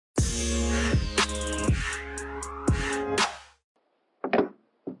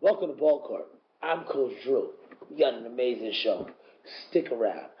Welcome to Ball Court. I'm Coach Drew. We got an amazing show. Stick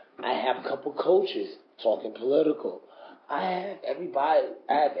around. I have a couple coaches talking political. I have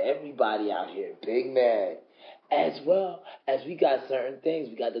everybody out here. Big man. As well as we got certain things.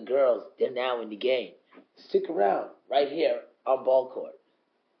 We got the girls. They're now in the game. Stick around right here on Ball Court.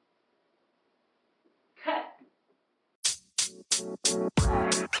 Cut.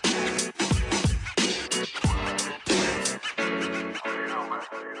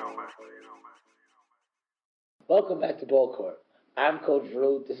 Welcome back to Ball Court. I'm Coach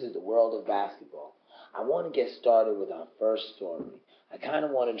Drew. This is the world of basketball. I want to get started with our first story. I kind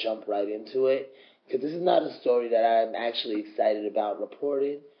of want to jump right into it because this is not a story that I'm actually excited about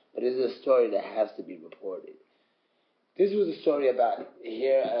reporting, but it is a story that has to be reported. This was a story about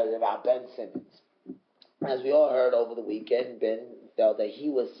Ben Simmons. As we all heard over the weekend, Ben felt that he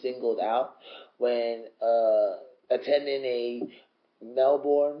was singled out when attending a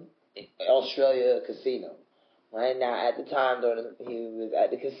Melbourne, Australia casino. Right now, at the time he was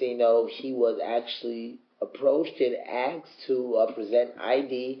at the casino, he was actually approached and asked to present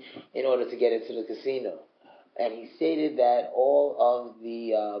ID in order to get into the casino. And he stated that all of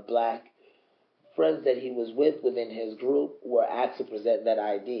the black friends that he was with within his group were asked to present that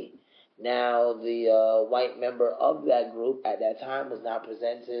ID. Now, the white member of that group at that time was not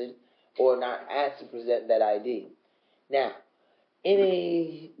presented or not asked to present that ID. Now, in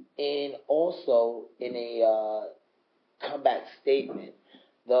a comeback statement,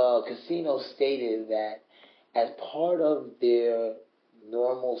 the casino stated that as part of their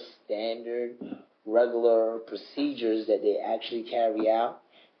normal, standard, regular procedures that they actually carry out,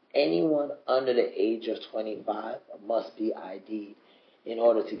 anyone under the age of 25 must be ID'd in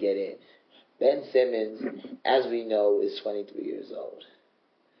order to get in. Ben Simmons, as we know, is 23 years old.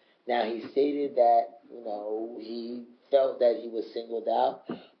 Now, he stated that, he felt that he was singled out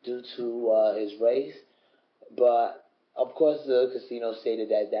due to his race, but of course the casino stated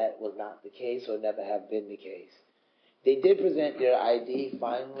that that was not the case or never have been the case. They did present their ID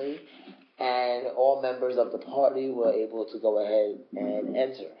finally, and all members of the party were able to go ahead and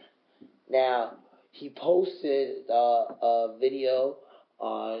enter. Now, he posted a video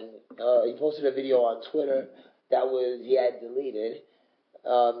on Twitter that he had deleted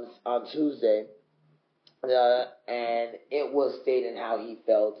on Tuesday. And it was stating how he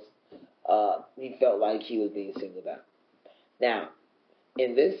felt. He felt like he was being singled out. Now,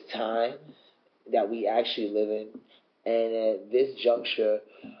 in this time that we actually live in, and at this juncture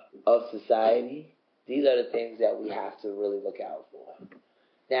of society, these are the things that we have to really look out for.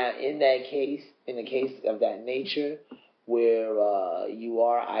 Now, in the case of that nature, where you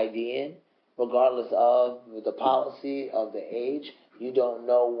are IDing, regardless of the policy of the age, you don't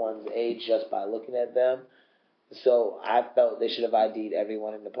know one's age just by looking at them. So I felt they should have ID'd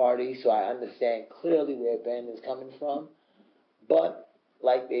everyone in the party. So I understand clearly where Ben is coming from. But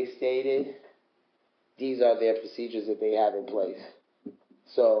like they stated, these are their procedures that they have in place.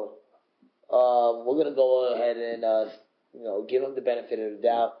 So we're going to go ahead and give them the benefit of the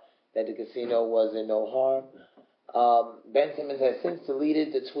doubt that the casino was in no harm. Ben Simmons has since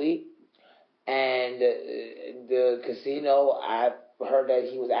deleted the tweet. And the casino, I've heard that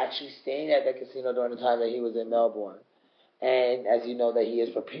he was actually staying at the casino during the time that he was in Melbourne. And as you know, that he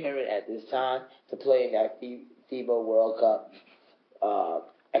is preparing at this time to play in that FIBA World Cup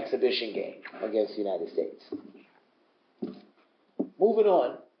exhibition game against the United States. Moving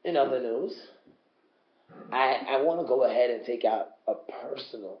on, in other news, I want to go ahead and take out a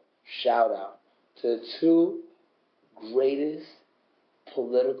personal shout-out to the two greatest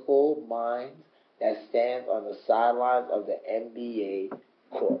political minds that stands on the sidelines of the NBA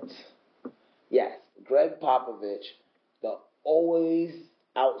courts. Yes, Greg Popovich, the always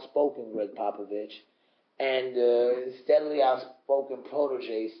outspoken Greg Popovich, and the steadily outspoken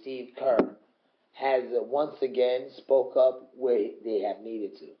protege Steve Kerr has once again spoke up where they have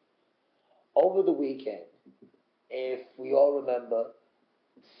needed to. Over the weekend, if we all remember,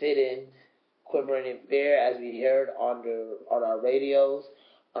 sitting, quivering in fear as we heard on our radios,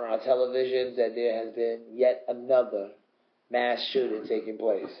 on our televisions, that there has been yet another mass shooting taking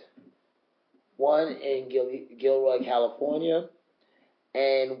place. One in Gilroy, California,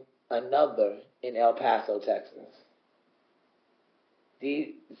 and another in El Paso, Texas.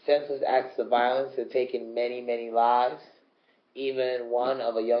 These senseless acts of violence have taken many, many lives, even one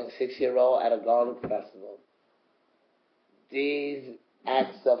of a young 6-year-old at a garlic festival. These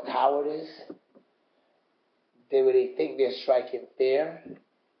acts of cowardice, where they think they're striking fear,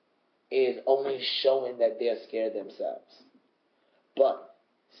 is only showing that they're scared themselves. But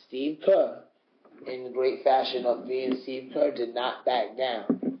Steve Kerr, in great fashion of being Steve Kerr, did not back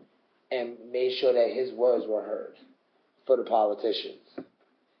down. and made sure that his words were heard for the politicians.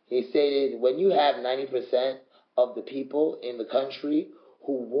 He stated, when you have 90% of the people in the country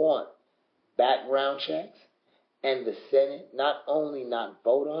who want background checks, and the Senate not only not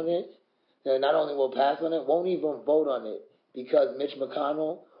vote on it, not only will pass on it, won't even vote on it because Mitch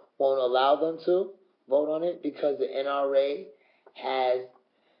McConnell won't allow them to vote on it because the NRA has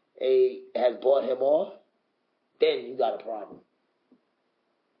bought him off, then you got a problem.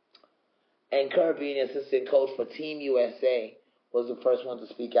 And Kirby, an assistant coach for Team USA, was the first one to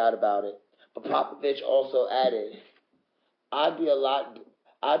speak out about it. But Popovich also added, I'd feel a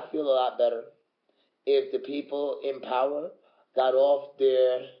lot better if the people in power got off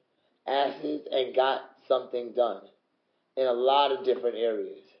their asses and got something done in a lot of different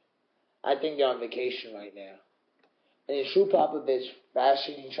areas. I think they're on vacation right now. And in true Popovich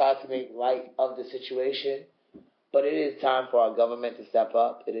fashion, he tried to make light of the situation. But it is time for our government to step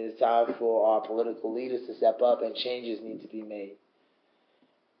up. It is time for our political leaders to step up, and changes need to be made.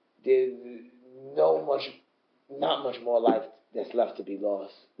 There's not much more life that's left to be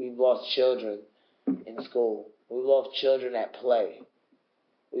lost. We've lost children in school. We've lost children at play.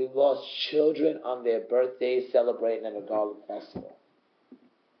 We've lost children on their birthdays celebrating at a Garlic Festival.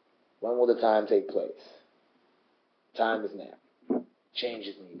 When will the time take place? Time is now. Change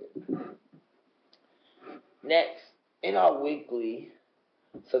is needed. Next, in our weekly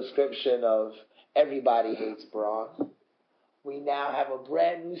subscription of Everybody Hates Braun, we now have a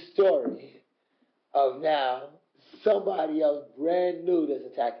brand new story of now somebody else brand new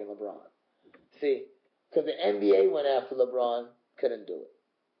that's attacking LeBron. See, because the NBA went after LeBron, couldn't do it.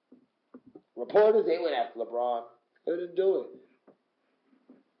 Reporters, they went after LeBron, couldn't do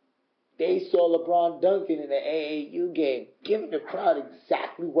it. They saw LeBron dunking in the AAU game, giving the crowd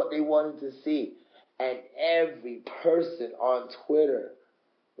exactly what they wanted to see. And every person on Twitter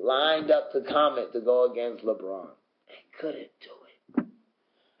lined up to comment to go against LeBron. They couldn't do it.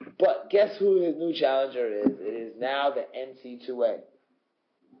 But guess who his new challenger is? It is now the NC2A.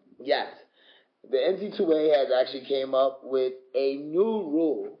 Yes, the NC2A has actually came up with a new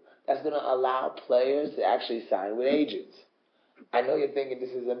rule that's going to allow players to actually sign with agents. I know you're thinking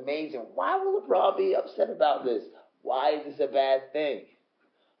this is amazing. Why will LeBron be upset about this? Why is this a bad thing?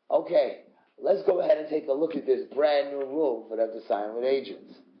 Okay. Let's go ahead and take a look at this brand new rule for them to sign with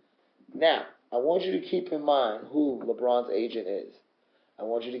agents. Now, I want you to keep in mind who LeBron's agent is. I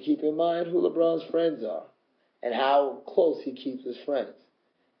want you to keep in mind who LeBron's friends are and how close he keeps his friends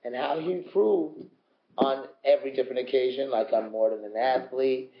and how he proved on every different occasion, like on More Than an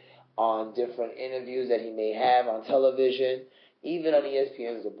Athlete, on different interviews that he may have on television, even on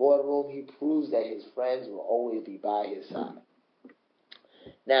ESPN's The Boardroom, he proves that his friends will always be by his side.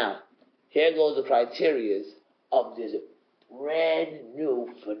 Now, here goes the criteria of this brand new,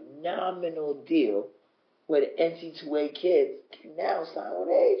 phenomenal deal where the NC2A kids can now sign with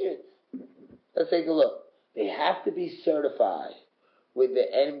agents. Let's take a look. They have to be certified with the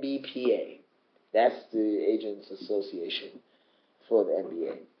NBPA. That's the Agents Association for the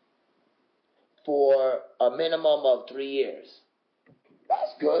NBA. For a minimum of 3 years.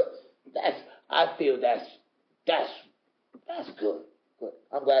 That's good. I feel that's good. Good.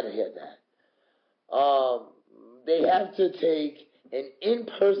 I'm glad to hear that. They have to take an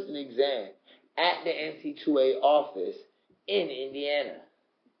in-person exam at the NC2A office in Indiana.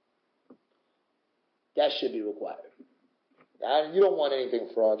 That should be required. Now, you don't want anything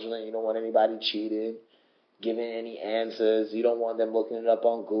fraudulent. You don't want anybody cheating, giving any answers. You don't want them looking it up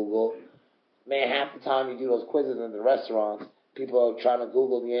on Google. Man, half the time you do those quizzes in the restaurants, people are trying to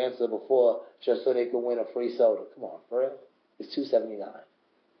Google the answer before just so they can win a free soda. Come on, for real? It's $2.79.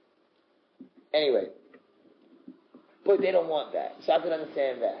 Anyway, but they don't want that, so I can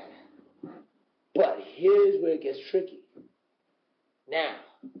understand that. But here's where it gets tricky. Now,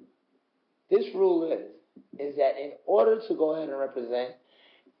 this rule is that in order to go ahead and represent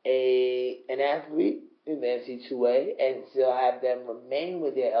an athlete in the NC2A and still have them remain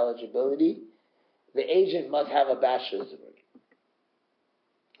with their eligibility, the agent must have a bachelor's degree.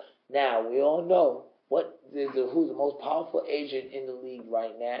 Now, we all know who's the most powerful agent in the league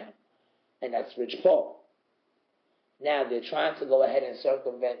right now, and that's Rich Paul. Now, they're trying to go ahead and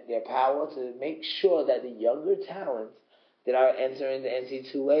circumvent their power to make sure that the younger talents that are entering the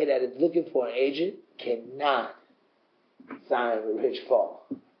NC2A that is looking for an agent cannot sign with Rich Paul.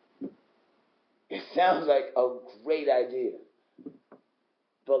 It sounds like a great idea.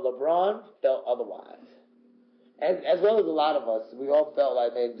 But LeBron felt otherwise. As well as a lot of us, we all felt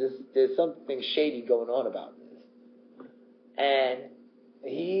like, man, there's something shady going on about this. And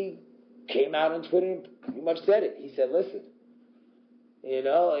he came out on Twitter and pretty much said it. He said, listen,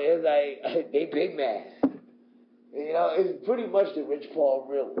 It's like they big mad. It's pretty much the Rich Paul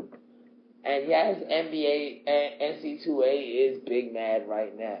rule. And yes, NBA and NC2A is big mad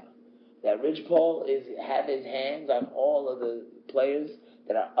right now. That Rich Paul have his hands on all of the players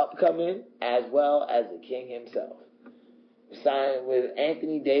that are upcoming, as well as the king himself. Signed with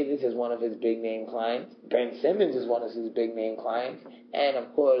Anthony Davis as one of his big name clients. Ben Simmons is one of his big name clients. And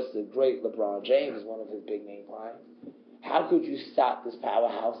of course, the great LeBron James is one of his big name clients. How could you stop this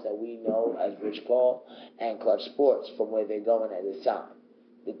powerhouse that we know as Rich Paul and Clutch Sports from where they're going at this time?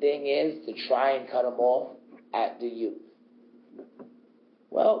 The thing is to try and cut them off at the youth.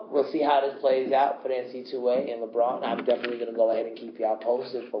 Well, we'll see how this plays out for the NC2A and LeBron. I'm definitely going to go ahead and keep y'all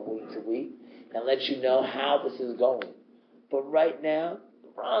posted from week to week and let you know how this is going. But right now,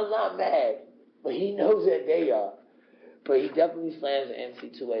 LeBron's not mad, but he knows that they are. But he definitely slams the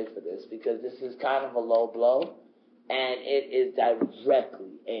NC2A for this because this is kind of a low blow, and it is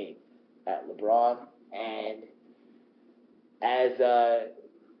directly aimed at LeBron. And as the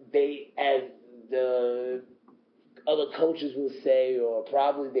other coaches will say, or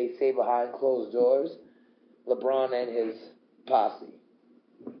probably they say behind closed doors, LeBron and his posse.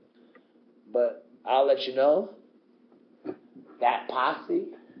 But I'll let you know, that posse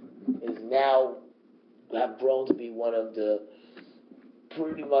is now have grown to be one of the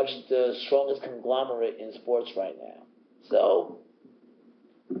pretty much the strongest conglomerate in sports right now. So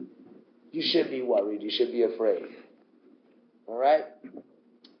you should be worried. You should be afraid. All right?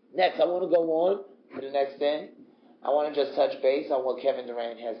 Next, I want to go on to the next thing. I want to just touch base on what Kevin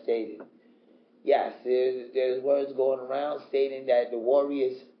Durant has stated. Yes, there's words going around stating that the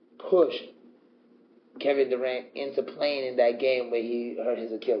Warriors pushed Kevin Durant into playing in that game where he hurt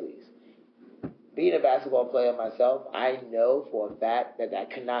his Achilles. Being a basketball player myself, I know for a fact that that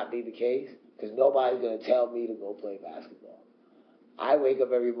cannot be the case because nobody's going to tell me to go play basketball. I wake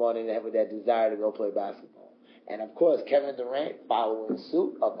up every morning with that desire to go play basketball. And of course, Kevin Durant, following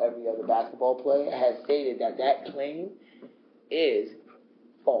suit of every other basketball player, has stated that that claim is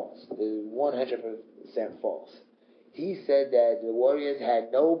false. It is 100% false. He said that the Warriors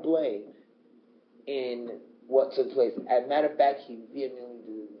had no blame in what took place. As a matter of fact, he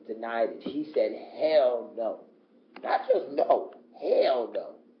vehemently denied it. He said, hell no. Not just no, hell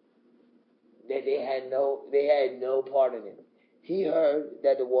no. That they had no part in it. He heard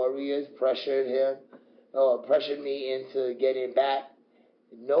that the Warriors pressured me into getting back.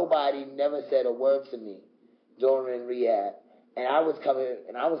 Nobody never said a word to me during rehab. And I was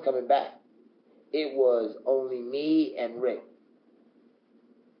coming back. It was only me and Rick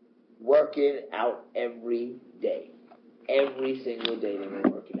working out every day. Every single day they were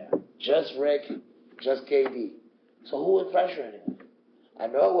working out. Just Rick, just KD. So who was pressuring him? I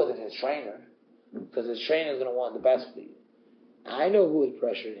know it wasn't his trainer, because his trainer is going to want the best for you. I know who was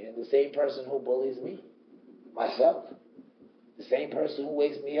pressuring him. The same person who bullies me. Myself. The same person who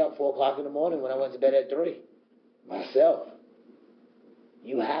wakes me up 4 o'clock in the morning when I went to bed at 3. Myself.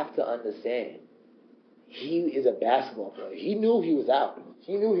 You have to understand. He is a basketball player. He knew he was out.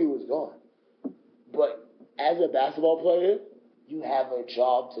 He knew he was gone. But as a basketball player, you have a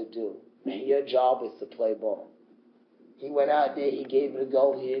job to do. And your job is to play ball. He went out there. He gave it a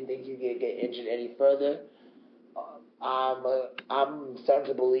go. He didn't think he could get injured any further. I'm starting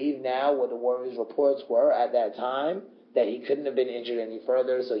to believe now what the Warriors' reports were at that time, that he couldn't have been injured any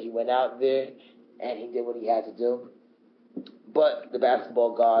further, so he went out there and he did what he had to do. But the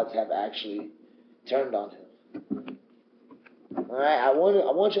basketball gods have actually turned on him. All right, I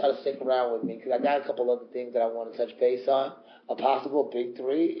want y'all to stick around with me because I got a couple other things that I want to touch base on. A possible big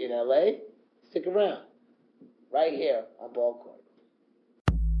 3 in LA. Stick around. Right here on Ball Court.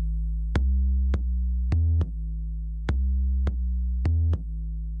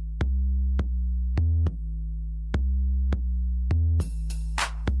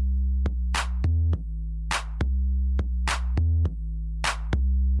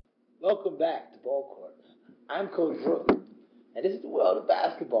 Welcome back to Ball Court. I'm Coach Rook, and this is the world of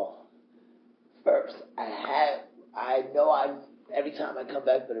basketball. First, every time I come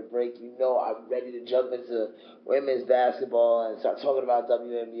back for the break, I'm ready to jump into women's basketball and start talking about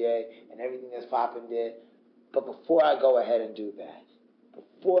WNBA and everything that's popping there. But before I go ahead and do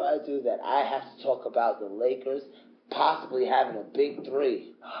that, I have to talk about the Lakers possibly having a big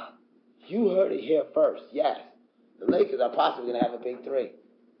 3. You heard it here first. Yes, the Lakers are possibly going to have a big 3.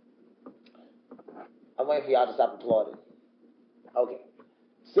 I'm waiting for y'all to stop applauding. Okay.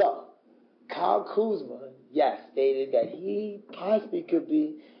 So, Kyle Kuzma, yes, stated that he possibly could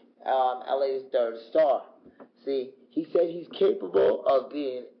be LA's 3rd star. See, he said he's capable of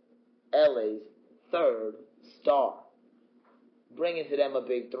being LA's 3rd star. bringing to them a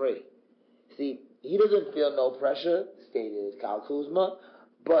big three. See, he doesn't feel no pressure, stated Kyle Kuzma,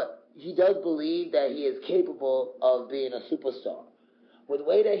 but he does believe that he is capable of being a superstar. With the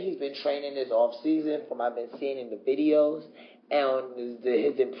way that he's been training this off season, from I've been seeing in the videos, and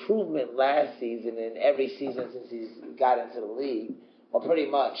his improvement last season and every season since he's got into the league, or pretty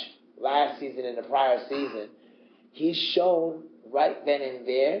much last season and the prior season, he's shown right then and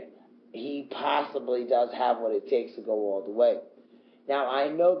there he possibly does have what it takes to go all the way. Now, I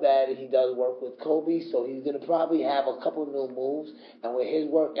know that he does work with Kobe, so he's going to probably have a couple new moves, and with his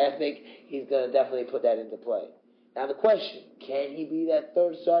work ethic, he's going to definitely put that into play. Now, the question, can he be that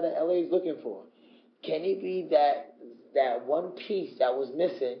third star that LA is looking for? Can he be that one piece that was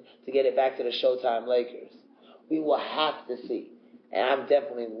missing to get it back to the Showtime Lakers? We will have to see. And I'm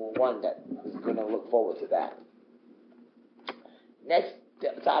definitely one that is going to look forward to that. Next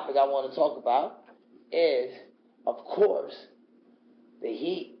topic I want to talk about is, of course, the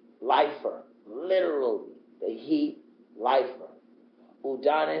Heat lifer. Literally, the Heat lifer.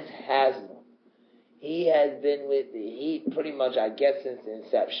 Udonis Haslem. He has been with the Heat pretty much, I guess, since the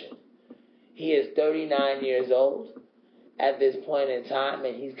inception. He is 39 years old at this point in time,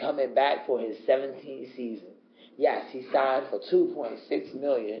 and he's coming back for his 17th season. Yes, he signed for $2.6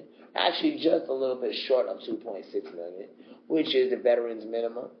 million, actually just a little bit short of $2.6 million, which is the veteran's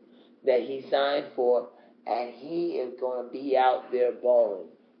minimum that he signed for, and he is going to be out there balling,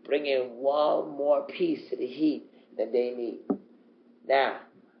 bringing one more piece to the Heat that they need. Now,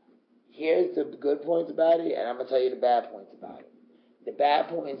 here's the good points about it, and I'm going to tell you the bad points about it. The bad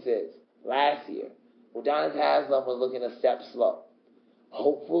points is, last year, Udonis Haslem was looking a step slow.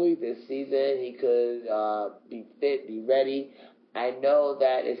 Hopefully this season he could be fit, be ready. I know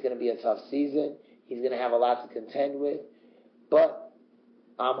that it's going to be a tough season. He's going to have a lot to contend with. But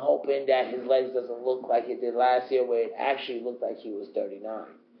I'm hoping that his legs doesn't look like it did last year, where it actually looked like he was 39.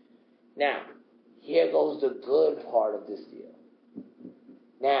 Now, here goes the good part of this deal.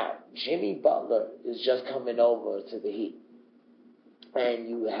 Now, Jimmy Butler is just coming over to the Heat. And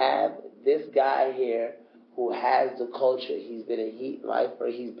you have this guy here who has the culture. He's been a Heat lifer.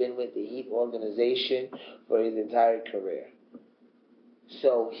 He's been with the Heat organization for his entire career.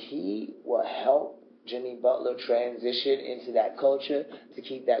 So he will help Jimmy Butler transition into that culture to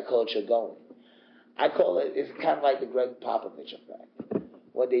keep that culture going. I call it, it's kind of like the Greg Popovich effect.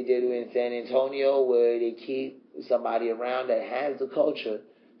 What they did in San Antonio, where they keep somebody around that has the culture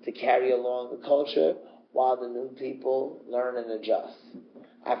to carry along the culture while the new people learn and adjust.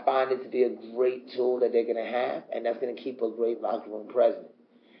 I find it to be a great tool that they're going to have, and that's going to keep a great locker room present.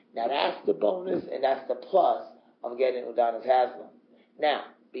 Now, that's the bonus, and that's the plus of getting Udonis Haslem. Now,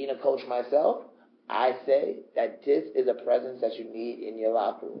 being a coach myself, I say that this is a presence that you need in your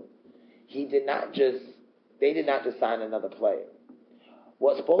locker room. They did not just sign another player.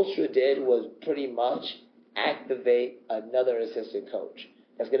 What Spoelstra did was pretty much activate another assistant coach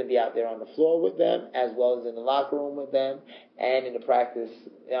that's going to be out there on the floor with them, as well as in the locker room with them, and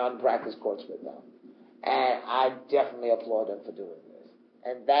on practice courts with them. And I definitely applaud them for doing this.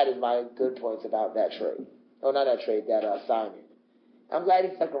 And that is my good points about that trade. Oh, not that trade, that signing. I'm glad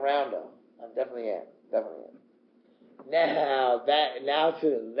he stuck around, though. I definitely am. Now to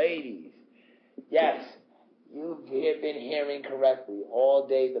the ladies. Yes, you've been hearing correctly. All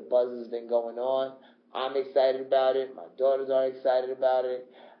day the buzz has been going on. I'm excited about it. My daughters are excited about it.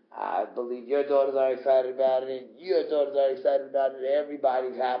 I believe your daughters are excited about it. Your daughters are excited about it.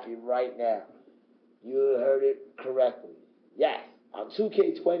 Everybody's happy right now. You heard it correctly. Yes, on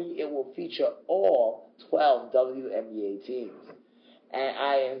 2K20, it will feature all 12 WNBA teams. And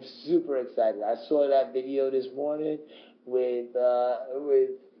I am super excited. I saw that video this morning with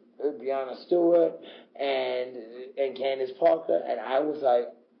Breanna Stewart and Candace Parker, and I was like,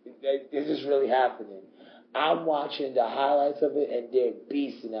 this is really happening. I'm watching the highlights of it, and they're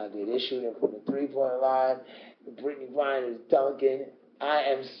beasting out there. They're shooting from the three-point line. Brittany Griner is dunking. I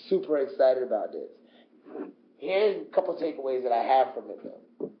am super excited about this. Here's a couple takeaways that I have from it,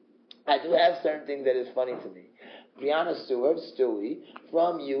 though. I do have certain things that is funny to me. Breanna Stewart, Stewie,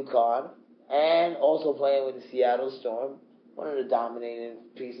 from UConn, and also playing with the Seattle Storm, one of the dominating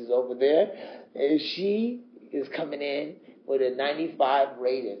pieces over there. She is coming in with a 95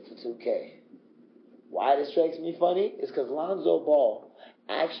 rating for 2K. Why this strikes me funny is because Lonzo Ball,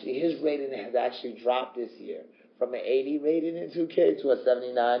 actually, his rating has actually dropped this year from an 80 rating in 2K to a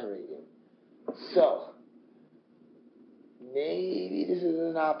 79 rating. So, maybe this is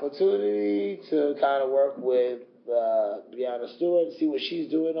an opportunity to kind of work with Breanna Stewart, see what she's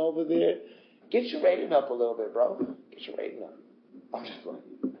doing over there. Get your rating up a little bit, bro. Get your rating up. I'm just playing.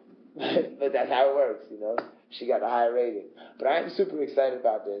 But that's how it works, She got the high rating. But I'm super excited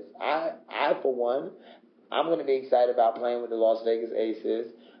about this. I for one, I'm going to be excited about playing with the Las Vegas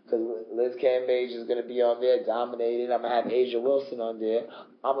Aces because Liz Cambage is going to be on there dominating. I'm going to have Asia Wilson on there.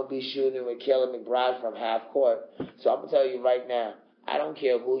 I'm going to be shooting with Kayla McBride from half court. So I'm going to tell you right now, I don't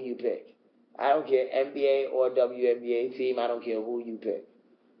care who you pick. I don't care NBA or WNBA team. I don't care who you pick.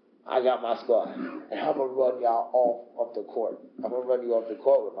 I got my squad. And I'm going to run y'all off the court. I'm going to run you off the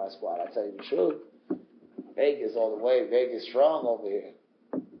court with my squad. I'll tell you the truth. Vegas all the way. Vegas strong over here.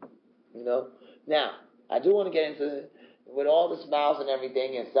 Now, I do want to get into, with all the smiles and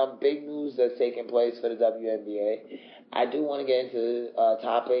everything and some big news that's taking place for the WNBA, I do want to get into a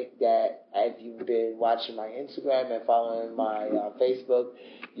topic that, if you've been watching my Instagram and following my Facebook,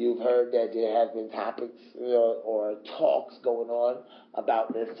 you've heard that there have been topics or talks going on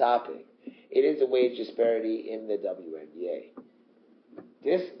about this topic. It is the wage disparity in the WNBA.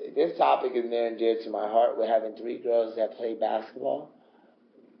 This topic is near and dear to my heart. We're having 3 girls that play basketball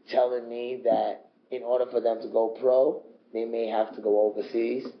telling me that in order for them to go pro, they may have to go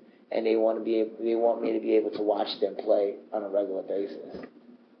overseas, and they want me to be able to watch them play on a regular basis.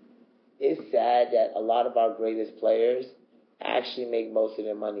 It's sad that a lot of our greatest players actually make most of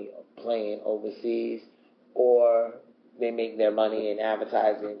their money playing overseas, or they make their money in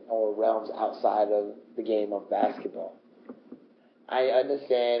advertising or realms outside of the game of basketball. I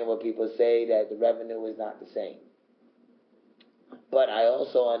understand when people say that the revenue is not the same. But I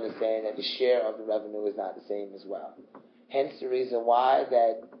also understand that the share of the revenue is not the same as well. Hence the reason why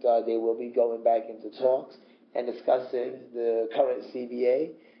that they will be going back into talks and discussing the current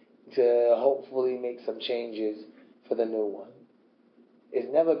CBA to hopefully make some changes for the new one. It's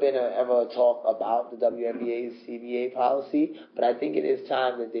never been ever a talk about the WNBA's CBA policy, but I think it is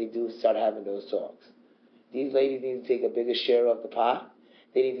time that they do start having those talks. These ladies need to take a bigger share of the pot.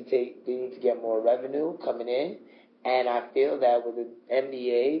 They need to get more revenue coming in. And I feel that with the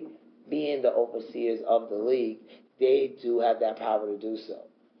NBA being the overseers of the league, they do have that power to do so.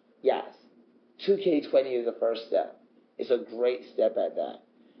 Yes, 2K20 is the first step. It's a great step at that.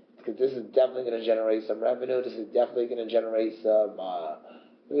 Because this is definitely going to generate some revenue. This is definitely going to generate some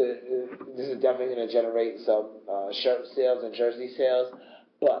shirt sales and jersey sales.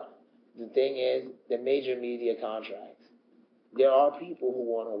 But the thing is, the major media contracts. There are people who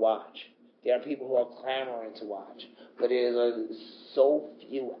want to watch. There are people who are clamoring to watch. But there are so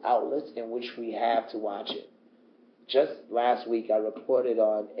few outlets in which we have to watch it. Just last week, I reported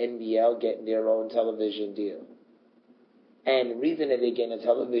on NBL getting their own television deal. And the reason that they're getting a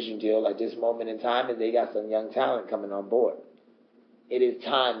television deal at this moment in time is they got some young talent coming on board. It is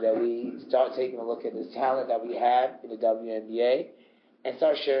time that we start taking a look at this talent that we have in the WNBA and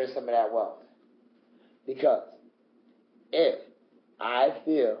start sharing some of that wealth. Because if I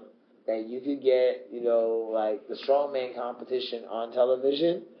feel that you could get, like the strongman competition on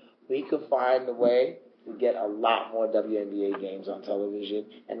television, we could find a way to get a lot more WNBA games on television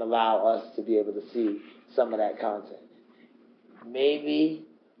and allow us to be able to see some of that content. Maybe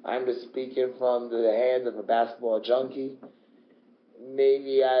I'm just speaking from the hands of a basketball junkie.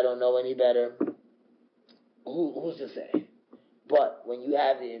 Maybe I don't know any better. Who's to say? But when you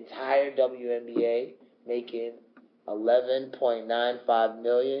have the entire WNBA making $11.95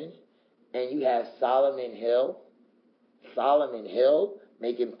 million, and you have Solomon Hill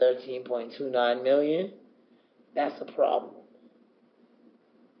making $13.29 million, that's a problem.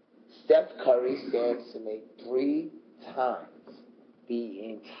 Steph Curry stands to make 3 times the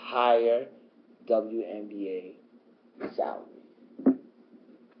entire WNBA salary.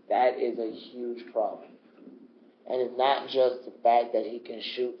 That is a huge problem. And it's not just the fact that he can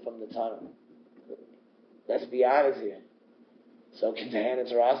shoot from the tunnel. Let's be honest here. So can Diana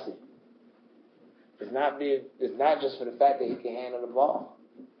Taurasi. It's not just for the fact that he can handle the ball.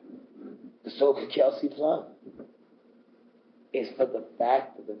 So can Kelsey Plum. It's for the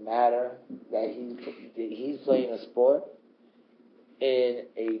fact of the matter that he's playing a sport in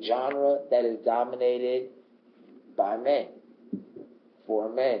a genre that is dominated by men, for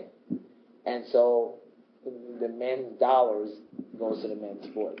men. And so the men's dollars goes to the men's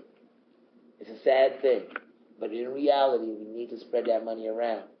sport. It's a sad thing, but in reality, we need to spread that money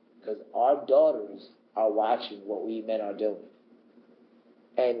around because our daughters are watching what we men are doing.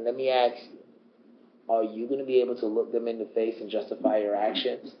 And let me ask you, are you going to be able to look them in the face and justify your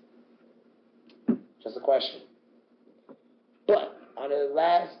actions? Just a question. But on the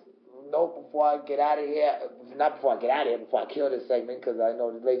last note before I get out of here, before I kill this segment, because I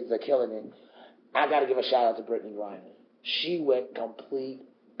know the ladies are killing it, I got to give a shout out to Brittany Griner. She went complete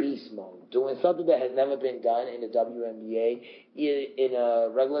beast mode, doing something that has never been done in the WNBA, either in a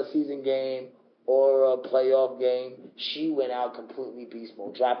regular season game or a playoff game. She went out completely beast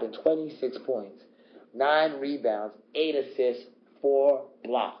mode, dropping 26 points, 9 rebounds, 8 assists, 4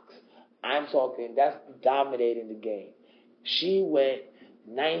 blocks. I'm talking, that's dominating the game. She went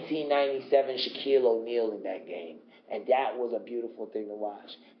 1997 Shaquille O'Neal in that game, and that was a beautiful thing to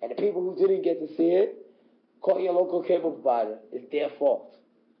watch. And the people who didn't get to see it, call your local cable provider. It's their fault.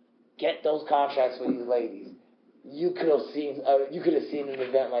 Get those contracts for these ladies. You could have seen an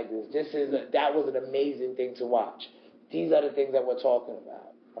event like this. That was an amazing thing to watch. These are the things that we're talking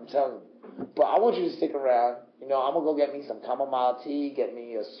about. I'm telling you. But I want you to stick around. I'm gonna go get me some chamomile tea, get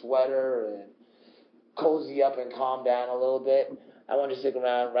me a sweater, and cozy up and calm down a little bit. I want you to stick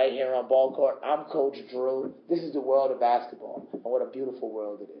around right here on Ball Court. I'm Coach Drew. This is the world of basketball, and what a beautiful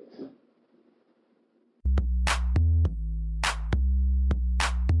world it is.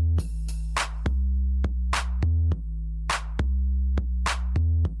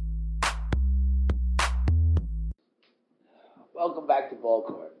 Welcome back to Ball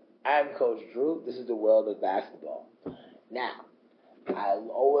Court. I'm Coach Drew. This is the world of basketball. Now, I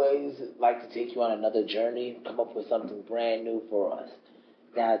always like to take you on another journey, come up with something brand new for us.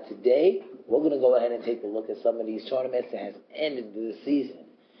 Now, today, we're going to go ahead and take a look at some of these tournaments that has ended the season.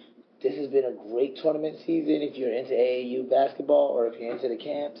 This has been a great tournament season if you're into AAU basketball or if you're into the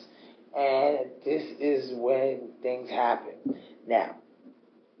camps. And this is when things happen. Now,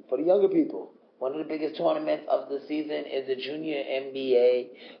 for the younger people, one of the biggest tournaments of the season is the Junior NBA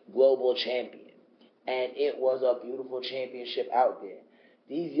Global Champion. And it was a beautiful championship out there.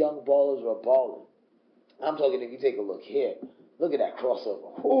 These young ballers were balling. I'm talking, if you take a look here, look at that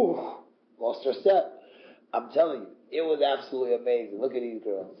crossover. Whew, lost her step. I'm telling you, it was absolutely amazing. Look at these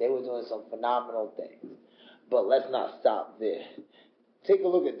girls. They were doing some phenomenal things. But let's not stop there. Take a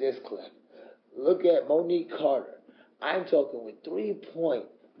look at this clip. Look at Monique Carter. I'm talking with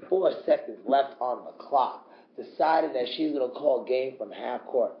 3.4 seconds left on the clock, decided that she's going to call game from half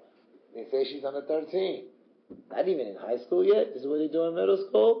court. They say she's under 13. Not even in high school yet? This is what they do in middle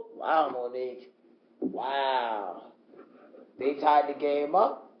school? Wow, Monique. Wow. They tied the game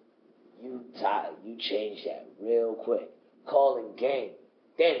up. You changed that real quick. Calling game.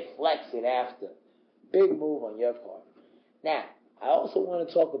 Then flexing after. Big move on your part. Now, I also want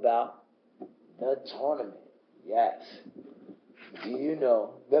to talk about the tournament. Yes. Do you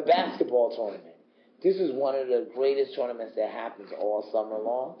know the basketball tournament? This is one of the greatest tournaments that happens all summer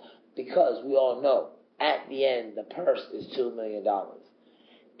long because we all know at the end the purse is $2 million.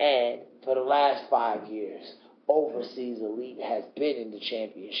 And for the last 5 years, Overseas Elite has been in the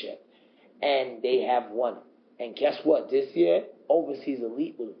championship and they have won it. And guess what? This year, Overseas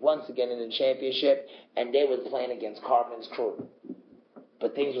Elite was once again in the championship and they was playing against Carmen's Crew.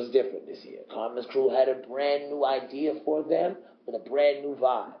 But things was different this year. Carmen's Crew had a brand new idea for them with a brand new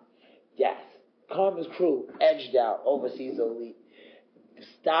vibe. Yes, Carmen's Crew edged out Overseas Elite,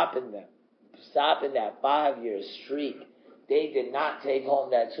 stopping that 5-year streak. They did not take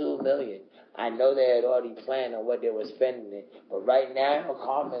home that $2 million. I know they had already planned on what they were spending it, but right now,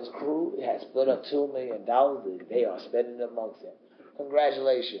 Carmen's Crew has split up $2 million that they are spending amongst them.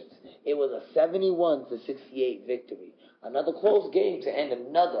 Congratulations. It was a 71-68 victory. Another close game to end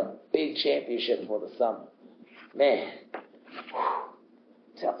another big championship for the summer. Man,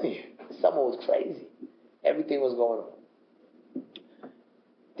 I'm telling you, the summer was crazy. Everything was going on.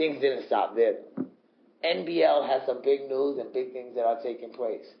 Things didn't stop there. NBL has some big news and big things that are taking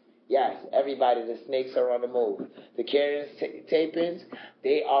place. Yes, everybody, the Snakes are on the move. The Carriers Tapins,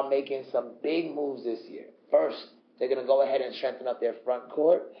 they are making some big moves this year. First, they're going to go ahead and strengthen up their front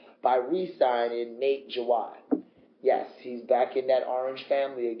court by re-signing Nate Jawad. Yes, he's back in that Orange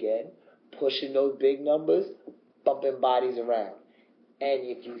family again, pushing those big numbers, bumping bodies around. And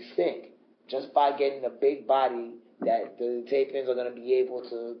if you think, just by getting a big body, that the Tapins are going to be able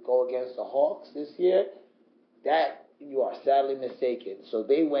to go against the Hawks this year, that you are sadly mistaken. So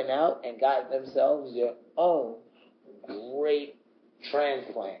they went out and got themselves their own great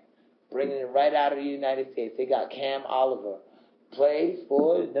transplant, bringing it right out of the United States. They got Cam Oliver, played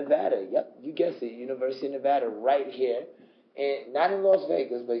for Nevada. Yep, you guessed it, University of Nevada, right here. And not in Las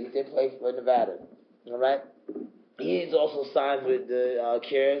Vegas, but he did play for Nevada. All right? He is also signed with the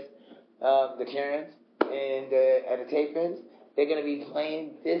Carriers, and the Tapins. They're going to be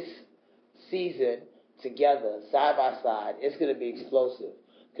playing this season together, side by side. It's going to be explosive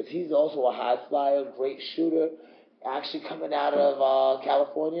because he's also a high flyer, great shooter, actually coming out of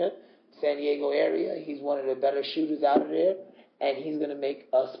California, San Diego area. He's one of the better shooters out of there, and he's going to make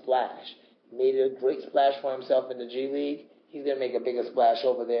a splash. He made a great splash for himself in the G League. he's going to make a bigger splash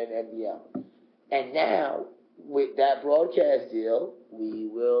over there in NBL. And now, with that broadcast deal, we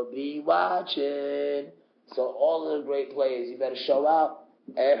will be watching. So all of the great players, you better show out.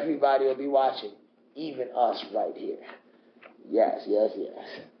 Everybody will be watching. Even us right here. Yes.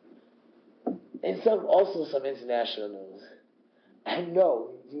 And also some international news. I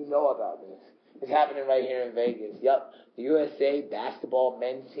know you know about this. It's happening right here in Vegas. Yup. The USA basketball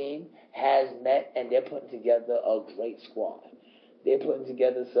men's team has met and they're putting together a great squad. They're putting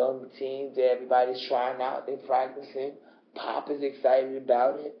together some teams that everybody's trying out. They're practicing. Pop is excited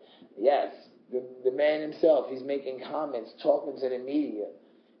about it. Yes, the man himself, he's making comments, talking to the media.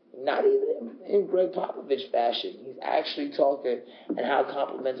 Not even in Greg Popovich fashion. He's actually talking and how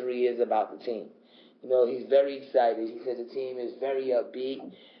complimentary he is about the team. He's very excited. He said the team is very upbeat.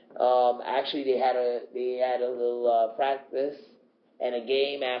 Actually, they had a little practice and a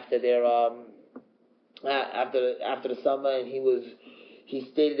game after their after the summer, and he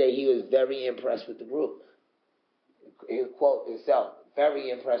stated that he was very impressed with the group. His quote himself,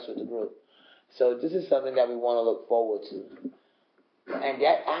 very impressed with the group. So this is something that we want to look forward to. And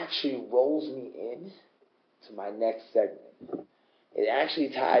that actually rolls me in to my next segment. It actually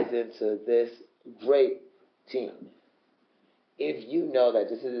ties into this great team. If you know that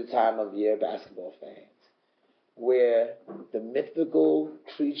this is the time of year, basketball fans, where the mythical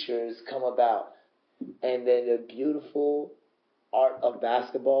creatures come about and then the beautiful art of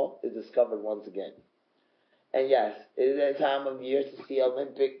basketball is discovered once again. And yes, it is that time of year to see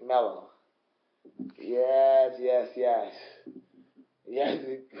Olympic Melo. Yes. Yes,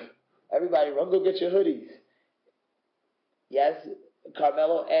 everybody run go get your hoodies. Yes,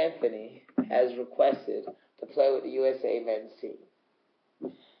 Carmelo Anthony has requested to play with the USA men's team.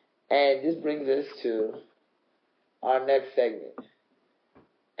 And this brings us to our next segment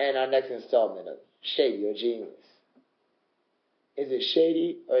and our next installment of Shady or Genius. Is it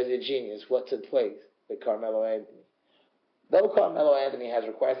shady or is it genius what took place with Carmelo Anthony? Though Carmelo Anthony has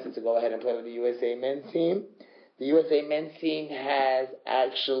requested to go ahead and play with the USA men's team, the USA men's team has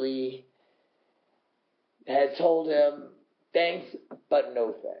told him thanks, but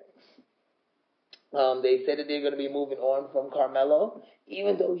no thanks. They said that they're going to be moving on from Carmelo,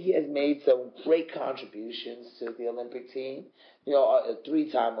 even though he has made some great contributions to the Olympic team. A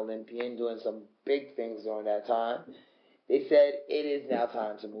three-time Olympian doing some big things during that time. They said it is now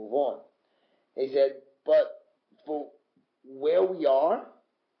time to move on. They said, but for where we are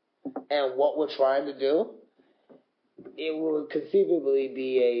and what we're trying to do, it will conceivably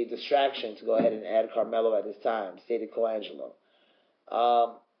be a distraction to go ahead and add Carmelo at this time, stated Colangelo.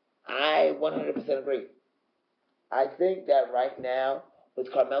 I 100% agree. I think that right now,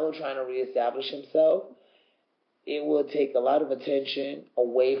 with Carmelo trying to reestablish himself, it will take a lot of attention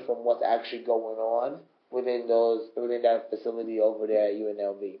away from what's actually going on within that facility over there at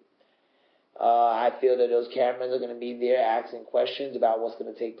UNLV. I feel that those cameras are going to be there asking questions about what's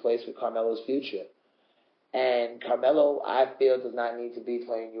going to take place with Carmelo's future. And Carmelo, I feel, does not need to be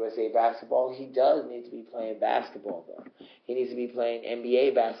playing USA basketball. He does need to be playing basketball, though. He needs to be playing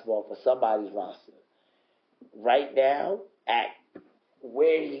NBA basketball for somebody's roster. Right now, at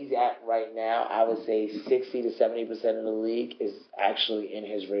where he's at right now, I would say 60 to 70% of the league is actually in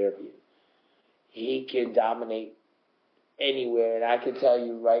his rear view. He can dominate anywhere, and I can tell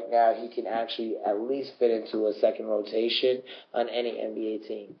you right now, he can actually at least fit into a second rotation on any NBA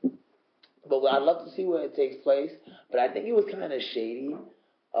team. But I'd love to see where it takes place. But I think it was kind of shady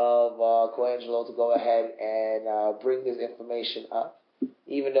of Colangelo to go ahead and bring this information up.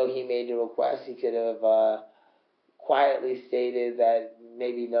 Even though he made the request, he could have quietly stated that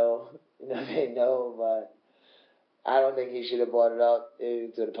maybe no, but I don't think he should have brought it up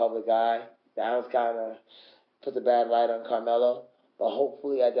to the public eye. That was kind of put the bad light on Carmelo. But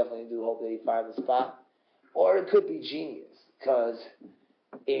hopefully, I definitely do hope that he finds a spot. Or it could be genius, because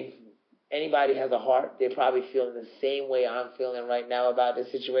if anybody has a heart, they're probably feeling the same way I'm feeling right now about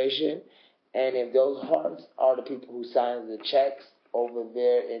this situation. And if those hearts are the people who sign the checks over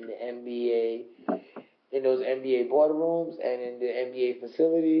there in the NBA, in those NBA boardrooms and in the NBA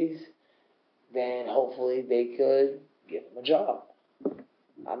facilities, then hopefully they could give him a job.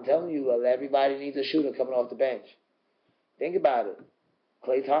 I'm telling you, everybody needs a shooter coming off the bench. Think about it.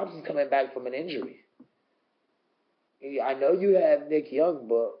 Klay Thompson's coming back from an injury. I know you have Nick Young,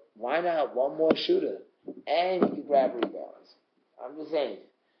 but why not one more shooter? And he can grab rebounds. I'm just saying.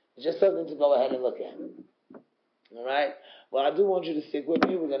 It's just something to go ahead and look at. All right? Well, I do want you to stick with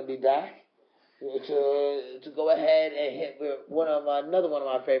me. We're going to be back to go ahead and hit with another one of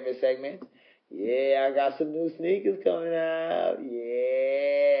my favorite segments. Yeah, I got some new sneakers coming out.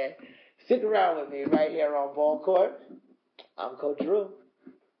 Yeah. Stick around with me right here on Ball Court. I'm Coach Drew.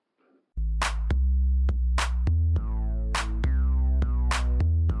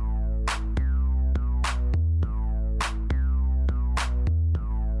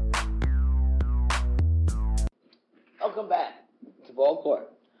 Welcome back to Ball Court.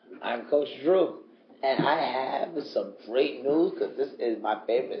 I'm Coach Drew, and I have some great news because this is my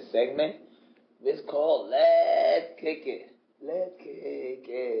favorite segment. It's called Let's Kick It. Let's Kick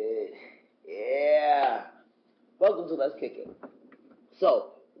It. Yeah. Welcome to Let's Kick It.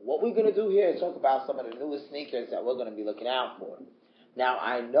 So, what we're going to do here is talk about some of the newest sneakers that we're going to be looking out for. Now,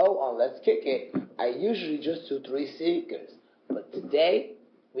 I know on Let's Kick It, I usually just do 3 sneakers. But today,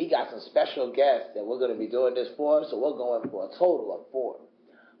 we got some special guests that we're going to be doing this for, so we're going for a total of 4.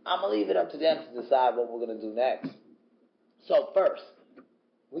 I'm going to leave it up to them to decide what we're going to do next. So first,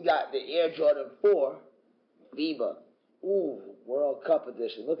 we got the Air Jordan 4 FIBA. Ooh, World Cup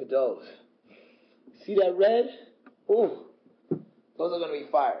edition. Look at those. See that red? Ooh, those are going to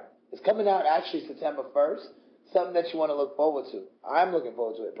be fire. It's coming out actually September 1st. Something that you want to look forward to. I'm looking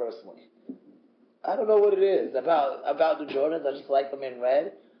forward to it personally. I don't know what it is about the Jordans. I just like them in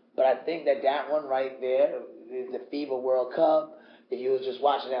red. But I think that one right there is the FIBA World Cup. If you was just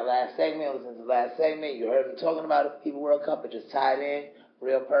watching that last segment, listening to the last segment, you heard me talking about the FIBA World Cup. It just tied in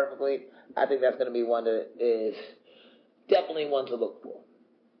real perfectly. I think that's going to be one that is definitely one to look for.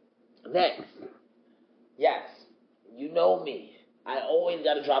 Next, yes, you know me. I always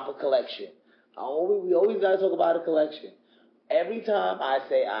got to drop a collection. We always got to talk about a collection. Every time I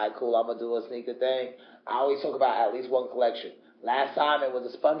say, all right, cool, I'm going to do a sneaker thing, I always talk about at least one collection. Last time it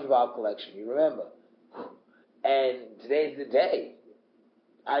was a SpongeBob collection, you remember? And today's the day.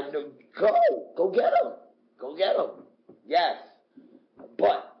 I know, go get them. Go get them. Yes.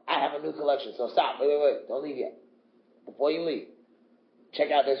 But I have a new collection, so stop. Wait. Don't leave yet. Before you leave,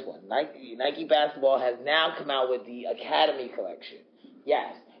 check out this one. Nike Basketball has now come out with the Academy collection.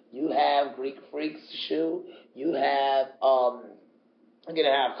 Yes. You have Greek Freak's shoe. You have, you're going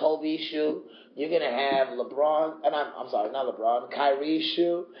to have Kobe's shoe. You're going to have LeBron, and I'm sorry, not LeBron, Kyrie's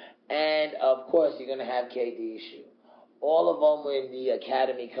shoe. And, of course, you're going to have KD's shoe. All of them in the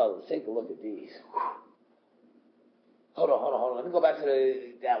Academy colors. Take a look at these. Hold on. Let me go back to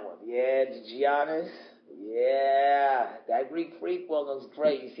that one. Yeah, the Giannis. Yeah. That Greek Freak one looks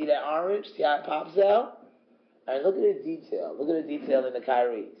great. You see that orange? See how it pops out? And look at the detail. Look at the detail in the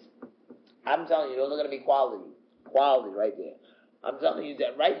Kyries. I'm telling you, those are going to be quality. Quality right there. I'm telling you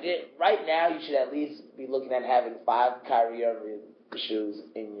that right now, you should at least be looking at having 5 Kyrie Irving shoes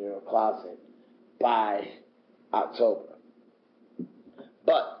in your closet by October.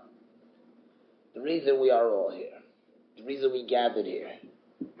 But the reason we are all here, the reason we gathered here,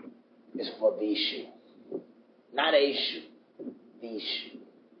 is for the shoe. Not a shoe. The shoe.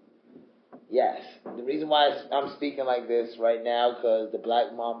 Yes. The reason why I'm speaking like this right now, because the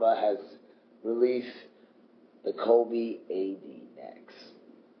Black Mamba has released the Kobe AD next.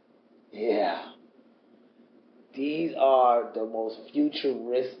 Yeah. These are the most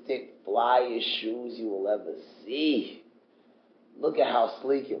futuristic, flyest shoes you will ever see. Look at how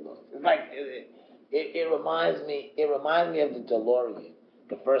sleek it looks. It's like it reminds me of the DeLorean.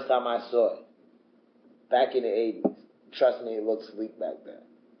 The first time I saw it, back in the 80s. Trust me, it looked sleek back then.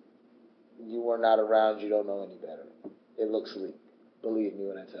 You were not around, you don't know any better. It looks sleek. Believe me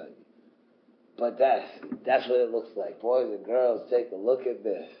when I tell you. But that's what it looks like. Boys and girls, take a look at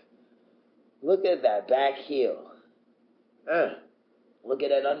this. Look at that back heel. Look at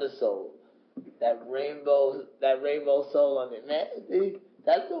that undersole. That rainbow sole on it. Man,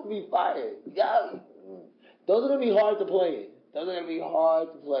 that's going to be fire. Those are going to be hard to play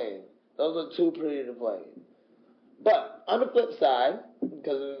in. Those are too pretty to play in. But on the flip side,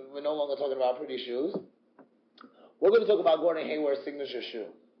 because we're no longer talking about pretty shoes, we're going to talk about Gordon Hayward's signature shoe.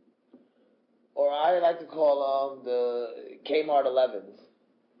 Or I like to call them the Kmart 11s.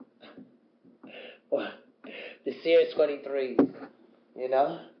 The Sears 23s. You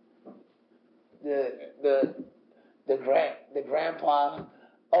know? The grandpa,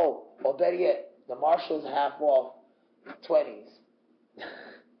 or better yet, the Marshalls half off 20s.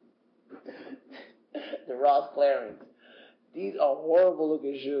 The Ross Clarence. These are horrible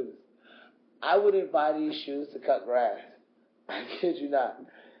looking shoes. I wouldn't buy these shoes to cut grass. I kid you not.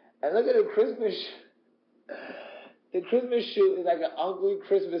 And look at the Christmas shoe. The Christmas shoe is like an ugly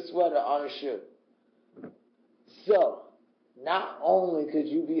Christmas sweater on a shoe. So, not only could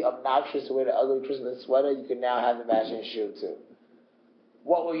you be obnoxious to wear the ugly Christmas sweater, you can now have the matching shoe too.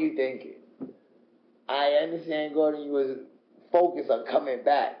 What were you thinking? I understand, Gordon, you was focused on coming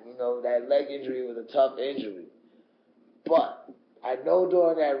back. You know, that leg injury was a tough injury. But I know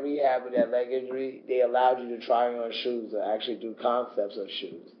during that rehab and that leg injury, they allowed you to try on shoes or actually do concepts of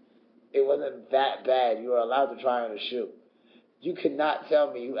shoes. It wasn't that bad. You were allowed to try on a shoe. You cannot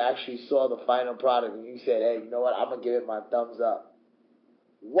tell me you actually saw the final product and you said, hey, you know what, I'm going to give it my thumbs up.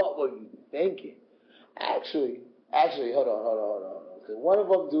 What were you thinking? Actually, hold on. Because one of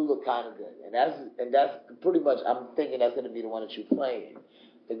them do look kind of good. And that's pretty much, I'm thinking that's going to be the one that you're playing.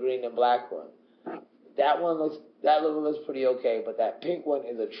 The green and black one. That one looks pretty okay, but that pink one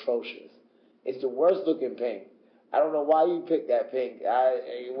is atrocious. It's the worst looking pink. I don't know why you picked that pink. Did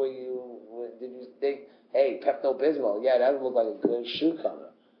you think, hey, Pepto-Bismol, yeah, that would look like a good shoe color.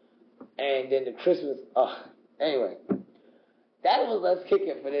 And then the Christmas, anyway. That was Let's Kick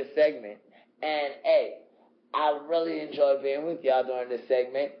It for this segment. And, hey, I really enjoyed being with y'all during this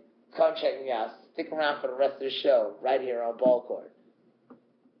segment. Come check me out. Stick around for the rest of the show right here on Ball Court.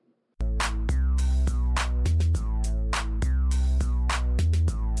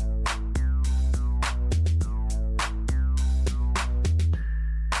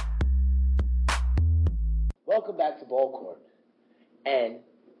 Welcome back to Ball Court. And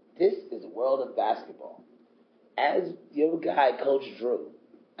this is the world of basketball. As your guy, Coach Drew,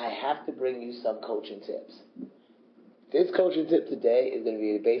 I have to bring you some coaching tips. This coaching tip today is going to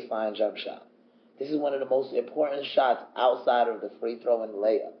be a baseline jump shot. This is one of the most important shots outside of the free throw and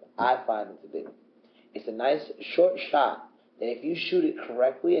layup, I find it to be. It's a nice short shot that if you shoot it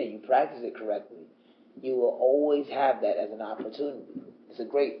correctly and you practice it correctly, you will always have that as an opportunity. It's a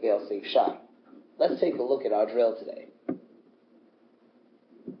great fail-safe shot. Let's take a look at our drill today.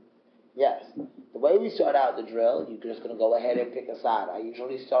 Yes, the way we start out the drill, you're just going to go ahead and pick a side. I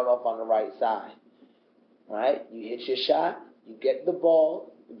usually start off on the right side. Right? You hit your shot, you get the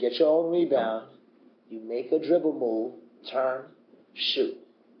ball, you get your own rebound, you make a dribble move, turn, shoot.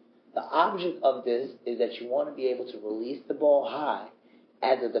 The object of this is that you want to be able to release the ball high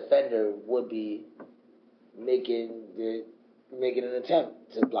as a defender would be making an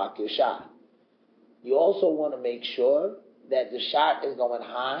attempt to block your shot. You also want to make sure that the shot is going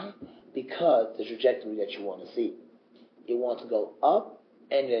high because the trajectory that you want to see. You want to go up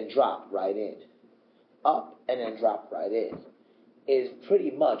and then drop right in. Up and then drop right in. Is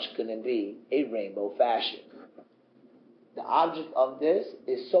pretty much going to be a rainbow fashion. The object of this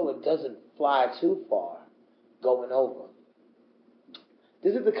is so it doesn't fly too far going over.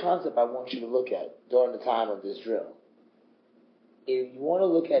 This is the concept I want you to look at during the time of this drill. If you want to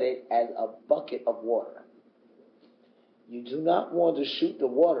look at it as a bucket of water, you do not want to shoot the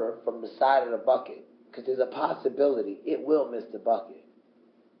water from the side of the bucket because there's a possibility it will miss the bucket.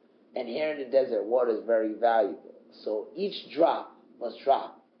 And here in the desert, water is very valuable. So each drop must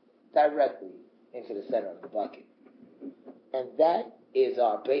drop directly into the center of the bucket. And that is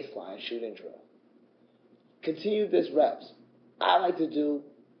our baseline shooting drill. Continue this reps. I like to do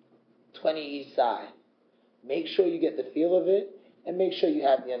 20 each side. Make sure you get the feel of it and make sure you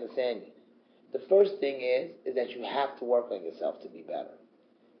have the understanding. The first thing is that you have to work on yourself to be better.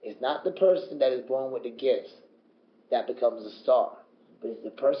 It's not the person that is born with the gifts that becomes a star, but it's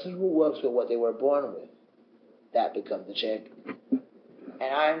the person who works with what they were born with that becomes the champion.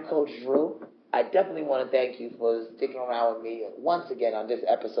 And I am Coach Drew. I definitely want to thank you for sticking around with me once again on this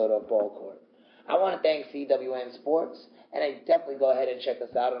episode of Ball Court. I want to thank CWN Sports, and I definitely go ahead and check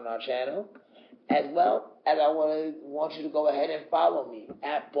us out on our channel, as well as I want you to go ahead and follow me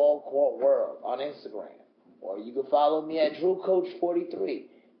at Ball Court World on Instagram, or you can follow me at DrewCoach43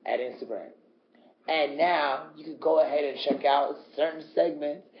 at Instagram. And now you can go ahead and check out certain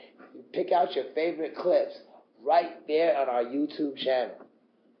segments, pick out your favorite clips right there on our YouTube channel.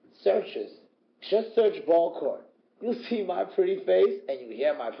 Search us. Just search Ball Court. You'll see my pretty face and you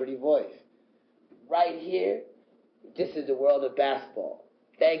hear my pretty voice. Right here, this is the world of basketball.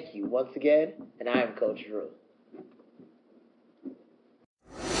 Thank you once again, and I am Coach Drew.